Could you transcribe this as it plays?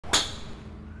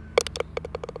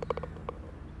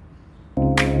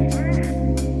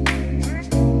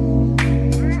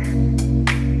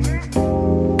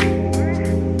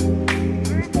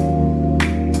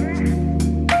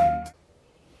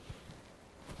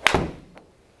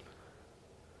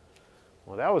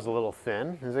Well, that was a little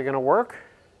thin. Is it going to work?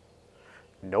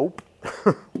 Nope.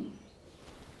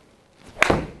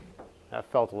 That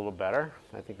felt a little better.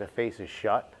 I think the face is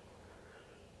shut.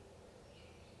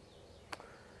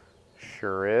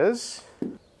 Sure is.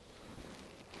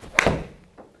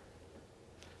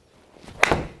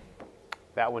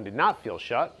 That one did not feel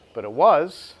shut, but it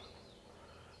was.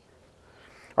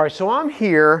 All right, so I'm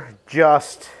here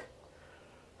just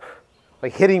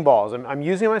like hitting balls. I'm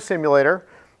using my simulator.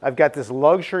 I've got this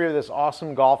luxury of this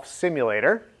awesome golf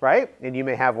simulator, right? And you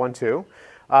may have one too.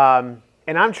 And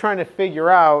I'm trying to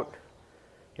figure out,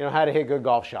 how to hit good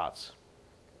golf shots.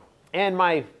 And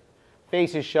my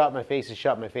face is shut, my face is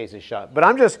shut, my face is shut. But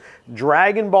I'm just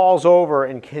dragging balls over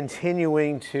and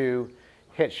continuing to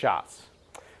hit shots.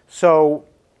 So,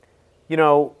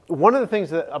 one of the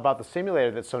things about the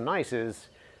simulator that's so nice is,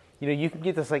 you can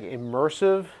get this like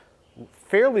immersive,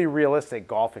 fairly realistic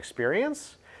golf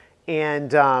experience.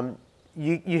 And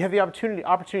you have the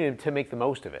opportunity to make the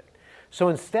most of it. So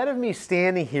instead of me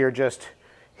standing here just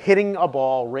hitting a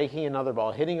ball, raking another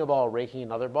ball, hitting a ball, raking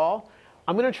another ball,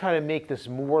 I'm going to try to make this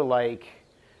more like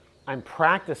I'm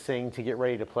practicing to get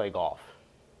ready to play golf.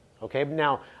 Okay,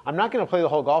 now I'm not going to play the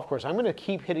whole golf course. I'm going to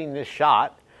keep hitting this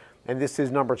shot, and this is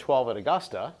number 12 at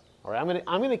Augusta. All right,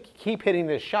 I'm going to keep hitting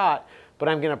this shot, but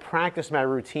I'm going to practice my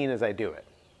routine as I do it.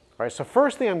 All right, so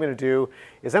first thing I'm going to do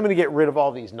is I'm going to get rid of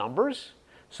all these numbers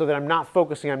so that I'm not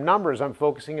focusing on numbers, I'm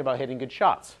focusing about hitting good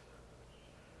shots.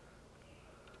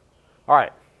 All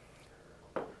right.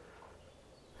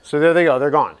 So there they go, they're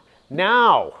gone.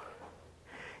 Now,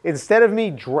 instead of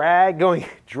me drag,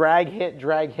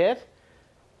 hit,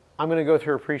 I'm going to go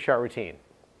through a pre-shot routine.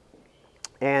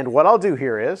 And what I'll do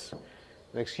here is,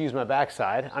 excuse my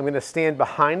backside, I'm going to stand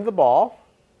behind the ball,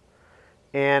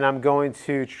 and I'm going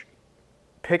to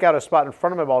pick out a spot in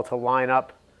front of my ball to line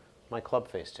up my club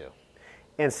face to.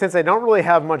 And since I don't really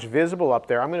have much visible up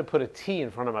there, I'm going to put a tee in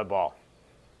front of my ball.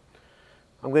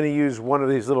 I'm going to use one of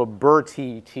these little burr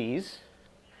tees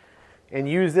and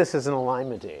use this as an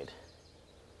alignment aid.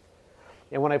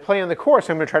 And when I play on the course,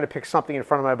 I'm going to try to pick something in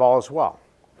front of my ball as well.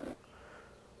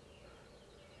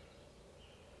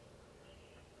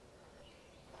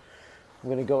 I'm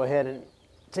going to go ahead and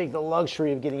take the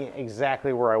luxury of getting it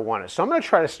exactly where I want it. So I'm going to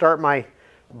try to start my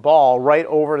ball right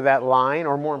over that line,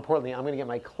 or more importantly, I'm going to get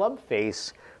my club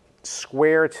face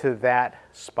square to that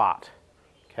spot.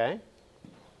 Okay?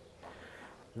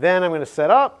 Then I'm going to set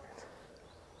up,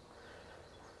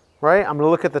 right? I'm going to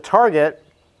look at the target,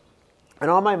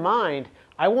 and on my mind,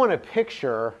 I want to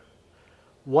picture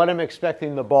what I'm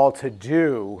expecting the ball to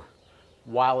do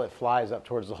while it flies up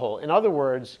towards the hole. In other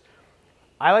words,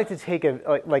 I like to take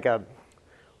like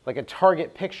a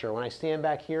target picture. When I stand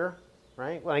back here,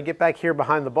 right? When I get back here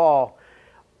behind the ball,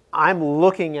 I'm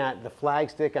looking at the flag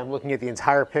stick, I'm looking at the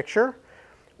entire picture.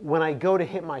 When I go to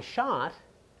hit my shot,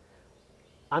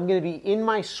 I'm going to be in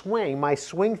my swing. My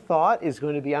swing thought is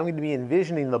going to be, I'm going to be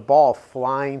envisioning the ball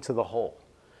flying to the hole.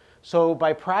 So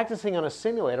by practicing on a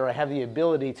simulator, I have the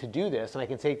ability to do this, and I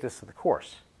can take this to the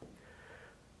course.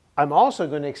 I'm also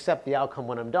going to accept the outcome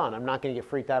when I'm done. I'm not going to get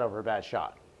freaked out over a bad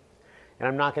shot. And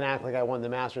I'm not going to act like I won the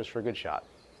Masters for a good shot.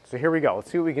 So here we go.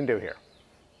 Let's see what we can do here.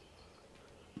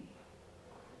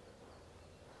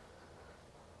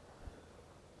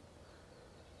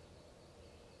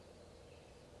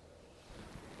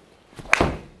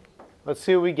 Let's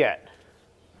see what we get.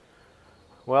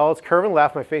 Well, it's curving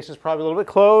left. My face is probably a little bit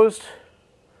closed.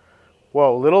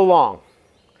 Whoa, a little long.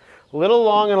 A little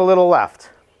long and a little left.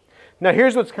 Now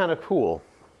here's what's kind of cool.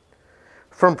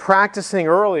 From practicing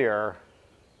earlier,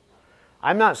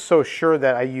 I'm not so sure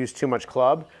that I used too much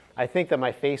club. I think that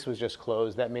my face was just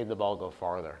closed. That made the ball go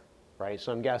farther, right?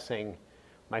 So I'm guessing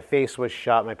my face was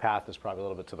shut. My path is probably a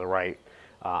little bit to the right.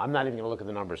 I'm not even going to look at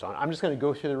the numbers on it. I'm just going to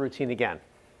go through the routine again.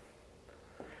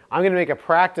 I'm going to make a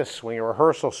practice swing, a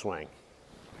rehearsal swing.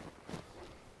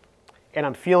 And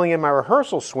I'm feeling in my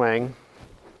rehearsal swing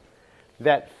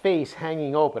that face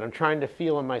hanging open. I'm trying to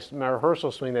feel in my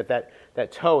rehearsal swing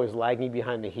that toe is lagging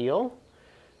behind the heel,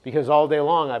 because all day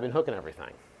long I've been hooking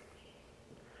everything.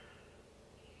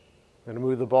 I'm going to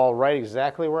move the ball right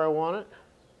exactly where I want it.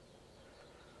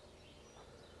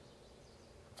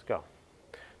 Let's go.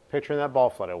 Picturing that ball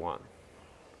flight I want.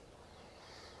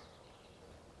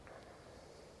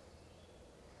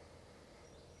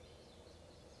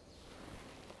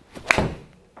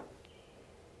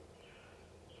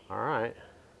 All right.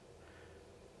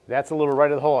 That's a little right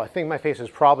of the hole. I think my face is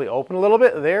probably open a little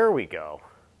bit. There we go.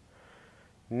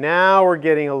 Now we're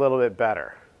getting a little bit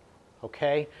better.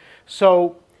 Okay?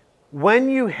 So when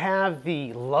you have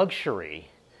the luxury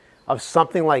of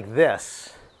something like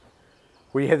this,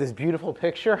 where you have this beautiful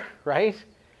picture, right?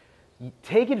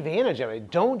 Take advantage of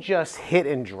it. Don't just hit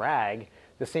and drag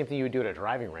the same thing you would do at a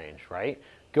driving range, right?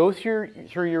 Go through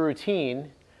your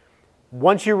routine.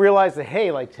 Once you realize that,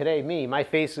 hey, like today, my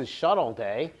face is shut all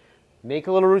day, make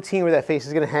a little routine where that face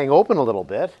is going to hang open a little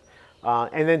bit,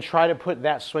 and then try to put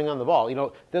that swing on the ball. You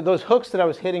know, those hooks that I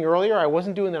was hitting earlier, I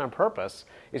wasn't doing that on purpose.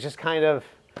 It's just kind of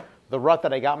the rut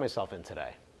that I got myself in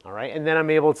today, all right? And then I'm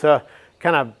able to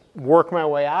kind of work my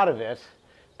way out of it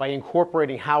by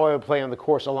incorporating how I would play on the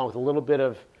course along with a little bit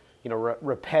of, you know,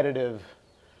 repetitive,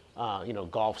 you know,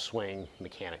 golf swing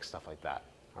mechanics, stuff like that.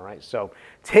 All right, so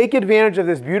take advantage of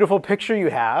this beautiful picture you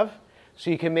have so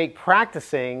you can make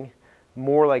practicing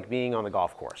more like being on the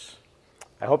golf course.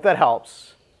 I hope that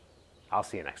helps. I'll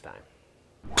see you next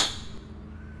time.